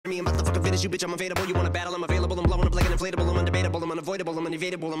fit as you, bitch, I'm available. You wanna battle, I'm available. I'm blowing up like an inflatable. I'm undebatable, I'm unavoidable, I'm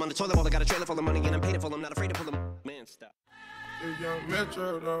unevadable. I'm on the toilet bowl, I got a trailer full of money and I'm paid for. I'm not afraid to pull them. Man, stop. If young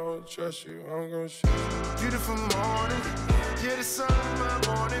Metro don't trust you, I'm gonna shoot you. Beautiful morning, yeah, the sun in my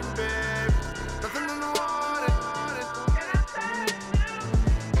morning, babe. Nothing in the water.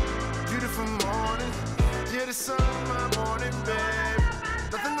 Beautiful morning, yeah, the sun in my morning, babe.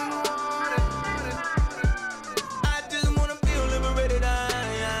 Nothing in the water. I just wanna feel liberated, I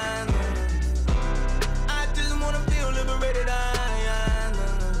just wanna feel liberated,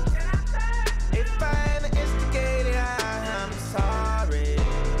 if I ever instigated, I'm sorry.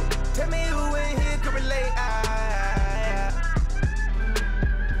 Tell me who in here can relate,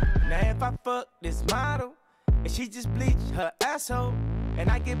 Now if I fuck this model, and she just bleach her asshole, and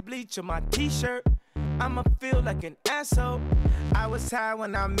I get bleach on my t-shirt, I'ma feel like an asshole. I was high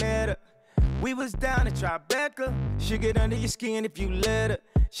when I met her. We was down at Tribeca. She get under your skin if you let her.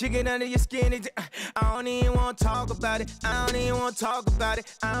 She get under your skin. I don't even wanna talk about it. I don't even wanna talk about it.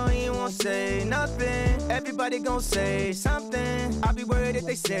 I don't even wanna say nothing. Everybody gon' say something. I'll be worried if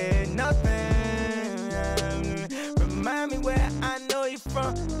they say nothing. Remind me where I know you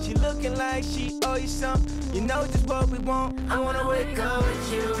from. She looking like she owe you something. You know just what we want. I wanna wake up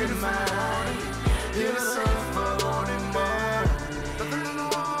with you in mind. Beautiful morning, Nothing in the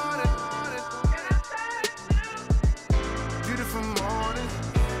water. Beautiful morning,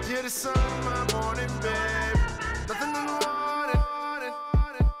 yeah, the sun in my morning, babe. Nothing in the water.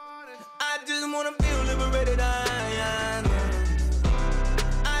 I just wanna feel liberated, I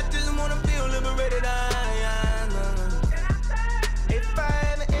just wanna feel liberated, if I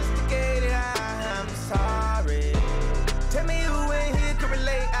ever instigated, I'm sorry. Tell me who in here can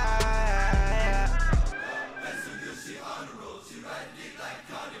relate, She on the road, she riding it like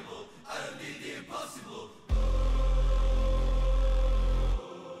carnival. I done did the impossible.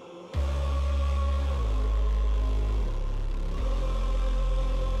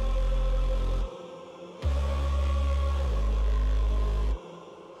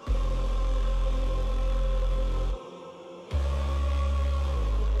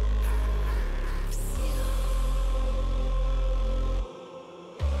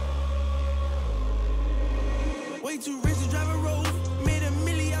 Way too rich to drive a Rolls. Made $1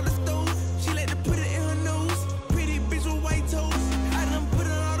 million out the stove. She like to put it in her nose. Pretty bitch with white toes. I done put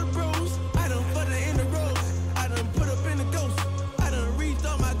it on all the bros. I done put her in the road. I done put up in the ghost. I done reached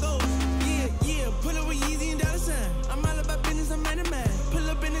all my goals. Yeah, pull up with Yeezy and dollar sign. I'm all about business, I'm man to man. Pull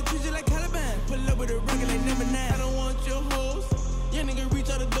up in the trees like Caliban. Pull up with a rugged like number 9. I don't want your hoes. Yeah, nigga reach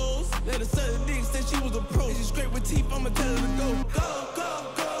all the goals. Let her suck the dick, said she was a pro. She straight with teeth, I'ma tell her to go. Go.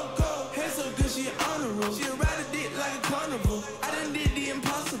 Hair so good, she an honor roll. She ride a dick like a carnival. I done did the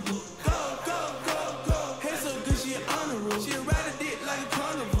impossible. Go. Hair so good, she an honor roll. She ride a dick like a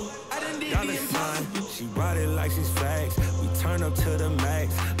carnival. I done did the impossible. She ride it like she's facts. We turn up to the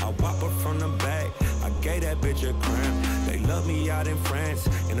max. I whop her from the back. I gave that bitch a cramp. They love me out in France.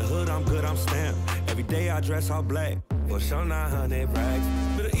 In the hood, I'm good, I'm stamped. Every day I dress all black. For sure 900 racks.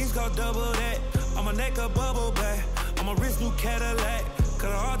 Middle East go double that. On my neck a bubble back. On my wrist new Cadillac.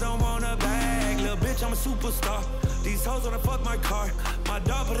 Cause I all don't want a bag. Little bitch, I'm a superstar. These hoes wanna fuck my car. My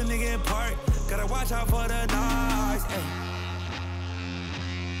dog put a nigga in park. Gotta watch out for the noise. Ay.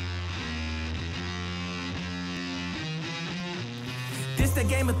 This the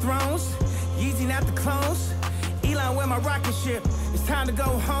Game of Thrones. Yeezy not the clones. Elon with my rocket ship. It's time to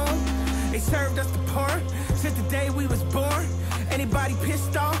go home. They served us the porn since the day we was born. Anybody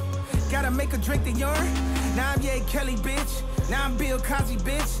pissed off? Gotta make her drink the urine. Now I'm Ye Kelly, bitch. Now I'm Bill Cosby,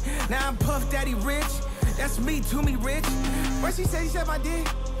 bitch. Now I'm Puff Daddy Rich. That's me, to me rich. What she said my dick?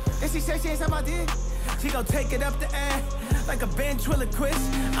 And she said she ain't said my dick. She gon' take it up the ass like a ventriloquist.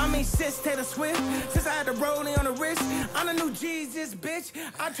 I mean, sis Taylor Swift. Since I had the rolling on the wrist, I'm the new Jesus, bitch.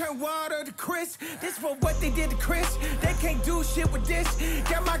 I turn water to Chris. This for what they did to Chris. They can't do shit with this.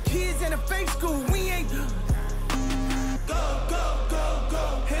 Got my kids in a fake school. We ain't. Go.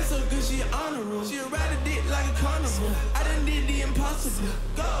 Hair so good, she an honor roll. She ride a dick like a carnival. I done did the impossible.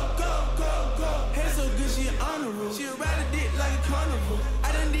 Go. Hair so good, she an honor roll. She ride a dick like a carnival.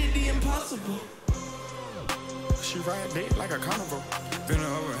 I done did the impossible. She ride dick like a carnival. Been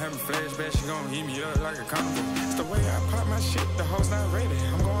over having flashbacks, she gon' eat me up like a carnival. It's the way I pop my shit, the hoes not ready.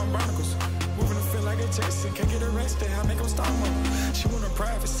 I'm going Barnacles. Moving to feel like a Texan, can't get arrested, I make them start mode. She want a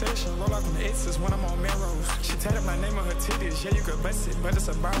private session, roll out them X's when I'm on Melrose. She tatted my name on her titties, yeah, you could bust it, but it's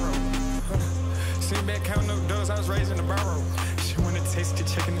a borrow. Sitting back counting up doors, I was raised in the barrow. She wanna taste the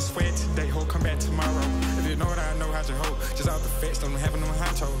chicken and sweat today, ho, come back tomorrow. If you know what I know, how'd you hope? Just out the facts, don't have them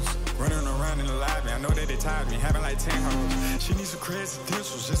high toes. Running around in the lobby, I know that they tired of me, having like 10 hoes. She needs some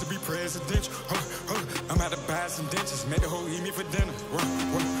credentials just to be presidential. I'm about to buy some dentures, make the hoe eat me for dinner.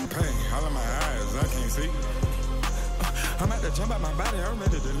 Pain all in my eyes, I can't see. I'm about to jump out my body, I'm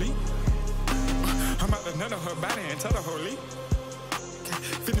ready to leave. I'm about to nut on her body and tell the whole leave.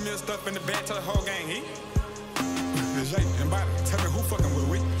 50 mil stuff in the bag, tell the whole gang eat. The Jake and body, tell me who fucking with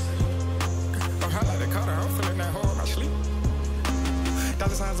we. I like the Carter, I'm feeling that hole in my sleep.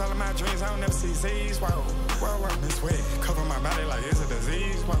 Dollar signs all in my dreams, I don't never see Z's. Wow, this way, cover my body like it's a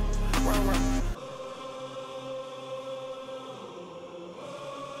disease. Wow.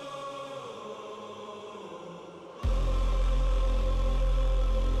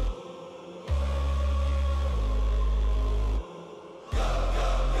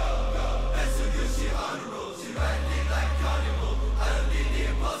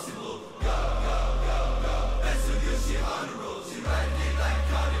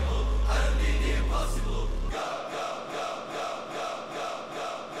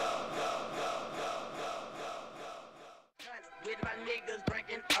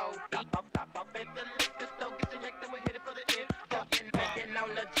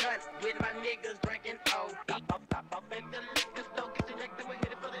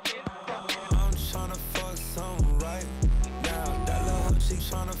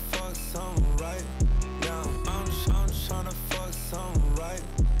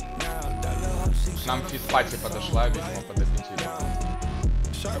 Нам фит-пати подошла, видимо, под этот интерес.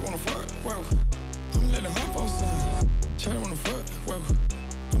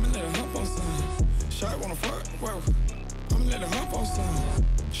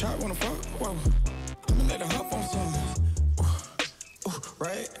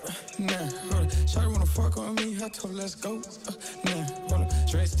 Right now, Shawty wanna fuck on me, I told her let's go. Now, hold up,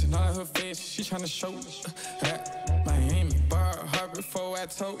 dressed in all her face, she tryna show. Miami, bar hard before I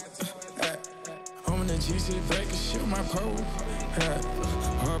told. I'm in the GC breaking shit with my pole.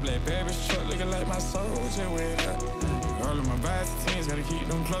 All black baby's truck looking like my soldier with that. All of my vibes, teens gotta keep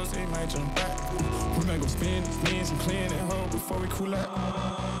them close, they might jump back. We might go spin these knees and clean that hole before we cool out.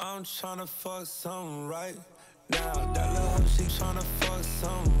 I'm tryna fuck something right now. That little hoe, she tryna fuck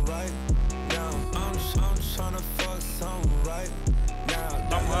something right now. I'm tryna fuck something right now.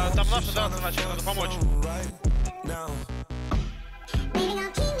 Там наша данная начала, надо помочь.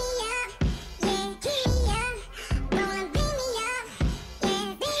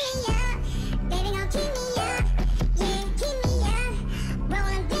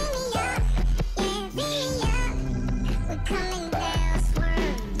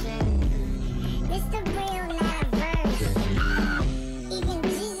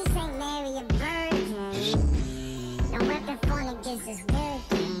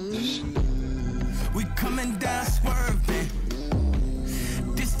 We coming down swerving.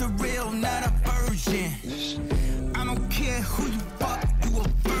 This the real, not a virgin. I don't care who you fuck, you a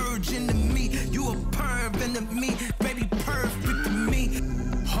virgin to me. You a perv into me, baby perfect to me.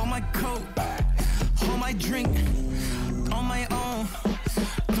 Hold my coat, hold my drink, on my own,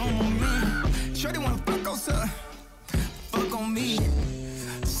 don't want me. Shorty wanna fuck on her, fuck on me,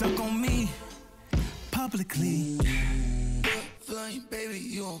 suck on me, publicly. Flame, baby,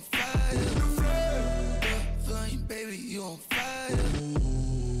 you on fire. Flame, baby, you on fire.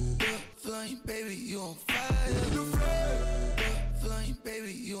 Flame, baby, you on fire. Flame,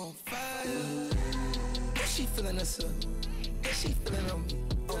 baby, you on fire. Is she feeling us up? Is she feeling on me?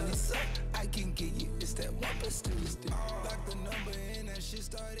 On this up, I can get you. It's that 1+2. Lock the number in, that shit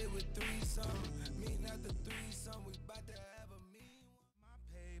started with 3 something. Me not the 3 something, we bout to have a meeting. My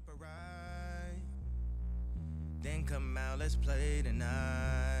paper right. Then come out, let's play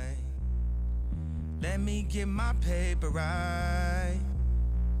tonight. Let me get my paper right.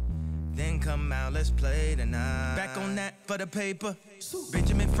 Then come out, let's play tonight. Back on that for the paper.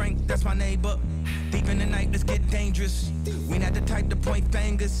 Benjamin Frank, that's my neighbor. Deep in the night, let's get dangerous. We not the type to point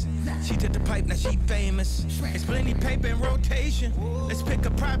fingers. She took the pipe, now she famous. It's plenty paper in rotation. Let's pick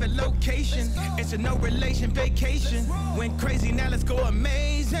a private location. It's a no relation vacation. Went crazy, now let's go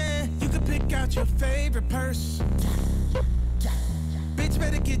amazing. You can pick out your favorite purse. Bitch,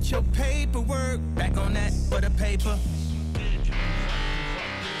 better get your paperwork. Back on that for the paper.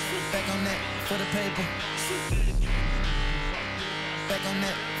 Back on that for the paper. Back on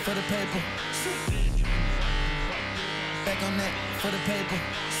that for the paper. Back on that for the paper.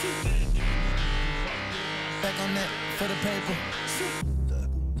 Back on that for the paper.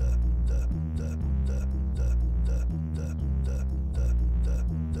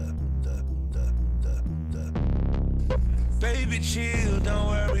 Baby, chill, don't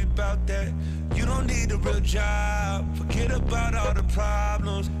worry about that. You don't don't need a real job. Forget about all the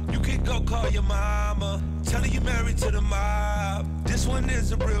problems. You can go call your mama. Tell her you married to the mob. This one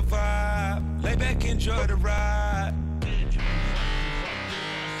is a real vibe. Lay back, enjoy the ride.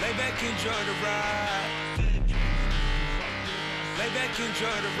 Lay back, enjoy the ride. Lay back,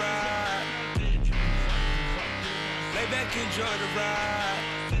 enjoy the ride. Lay back, enjoy the ride.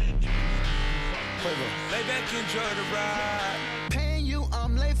 Lay back, enjoy the ride. Paying you,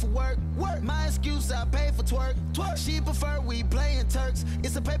 I'm late for work. My excuse, I pay for twerk. She prefer we playing Turks.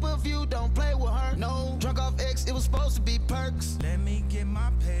 It's a pay-per-view, don't play with her. No, drunk off X, it was supposed to be perks. Let me get my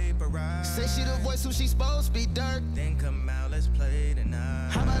paper right. Say she the voice who she supposed to be Dirk. Then come out, let's play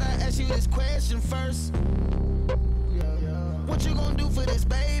tonight. How about I ask you this question first? What you gonna do for this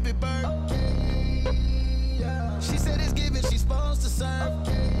baby bird? She said it's given, she's supposed to serve.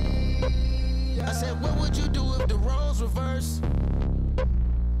 I said, what would you do if the roles reverse?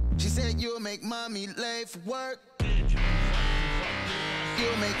 She said, you'll make mommy late for work. You'll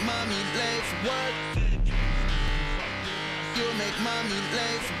make mommy late for work. You'll make mommy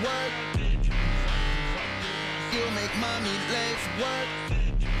late for work. You'll make mommy late for work.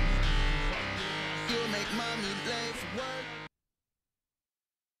 You'll make mommy late for work.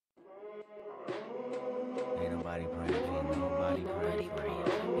 Ain't nobody praying for me. Nobody praying for me.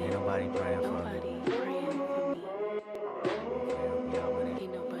 Ain't nobody praying for me. Ain't nobody praying for me.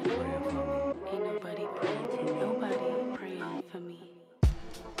 Ain't nobody praying for me. Nobody praying for me.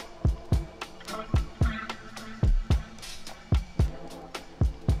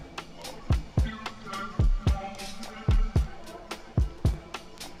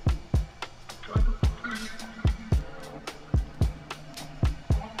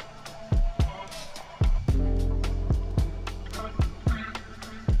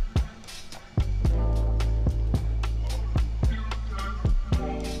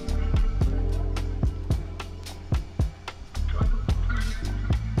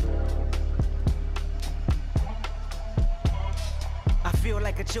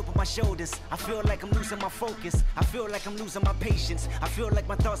 A chip on my shoulders. I feel like I'm losing my focus. I feel like I'm losing my patience. I feel like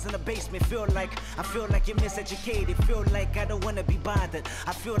my thoughts in the basement. I feel like you're miseducated. Feel like I don't wanna be bothered.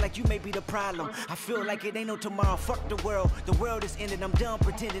 I feel like you may be the problem. I feel like it ain't no tomorrow. Fuck the world. The world is ended. I'm done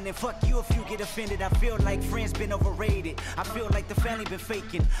pretending, and fuck you if you get offended. I feel like friends been overrated. I feel like the family been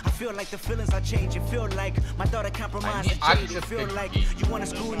faking. I feel like the feelings are changing. Feel like my daughter compromised and jaded. Feel like you wanna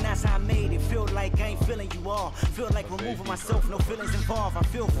screw and that's how I made it. Feel like I ain't feeling you all. Feel like removing myself. No feelings involved. I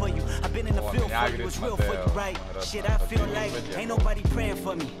feel for you. I've been in the field for you. It's real for you, right? Shit, I feel like ain't nobody praying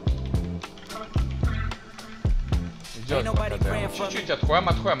for me. Идет пока демо. Чуть-чуть отходим.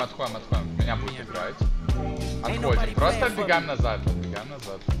 Меня будет играть. Отходим. Просто отбегаем назад.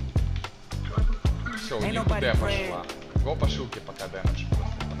 Все, у них демо шла. Го по шилке пока демедж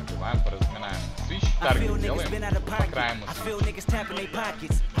просто понабиваем, поразминаем. Switch таргет делаем. По краям I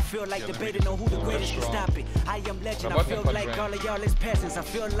feel like debating on who the greatest can stop it. I am legend. I feel like all of y'all is peasants. I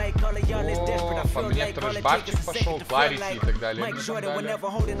feel like all of y'all is desperate. I feel like all it takes is a second to feel like Mike Jordan whenever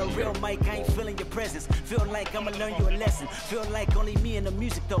holding a real mic. I ain't feeling your presence. Feel like I'ma learn you a lesson. Feel like only me and the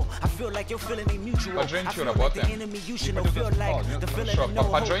music though. I feel like your feeling ain't mutual. I feel like the enemy you should know. Feel like the feeling of no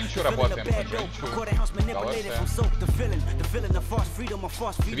hope. The feeling of bad dope. Courthouse manipulated from soap. The feeling of false freedom, of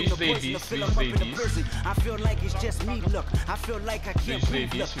false freedom. The poison, the feeling up in the prison. I feel like it's just me. Look, I feel like I can't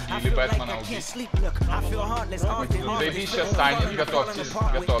breathe. Look, I feel like I can't sleep. Look, I feel heartless. Заебись сейчас станет, готовьтесь.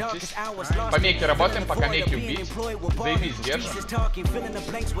 По мейке работаем, пока мейки убить. Заебись, держим.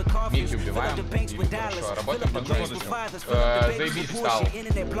 Мейки убиваем. И хорошо, работаем по Джоничу. Заебись встал.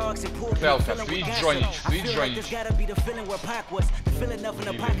 Целка, Свит Джонич. Мейки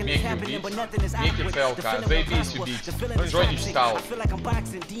целка, заебись убить. Джонич встал.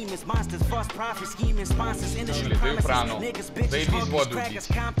 Или ты пранул. Заебись воду убить.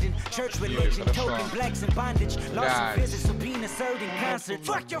 Church religion, token blacks in bondage, lost in visits, Sabina served in concert.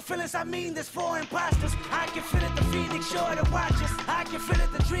 Fuck your feelings, I mean this for imposters. I can feel it, the phoenix sure to watch us. I can feel it,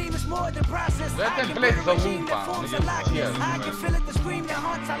 the dream is more than process. I can feel it, the regime that forms a likeness. I can feel it, the scream that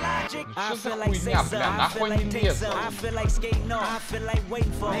haunts our logic. I feel like Caesar, I feel like Texas. I feel like skating on, I feel like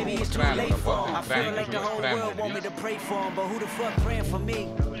waiting for him. Maybe it's too late for him. I feel like the whole world want me to pray for him, but who the fuck praying for me?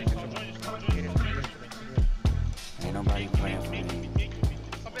 Ain't nobody praying for me.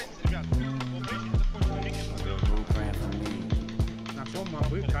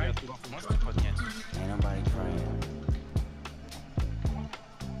 Ain't nobody praying.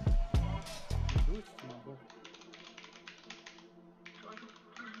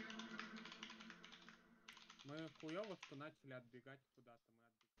 Мы хуёво, что начали отбегать куда-то.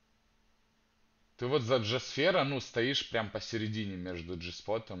 Ты вот за G-сфера, ну, стоишь прям посередине между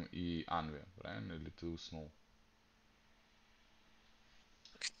G-спотом и Анви, правильно? Или ты уснул?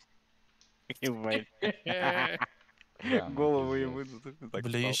 Ебать. Да, ну, Голову пиздец. ему так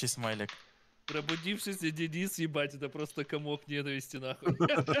Блюющий смайлик. Пробудившийся Денис, ебать, это просто комок ненависти, нахуй.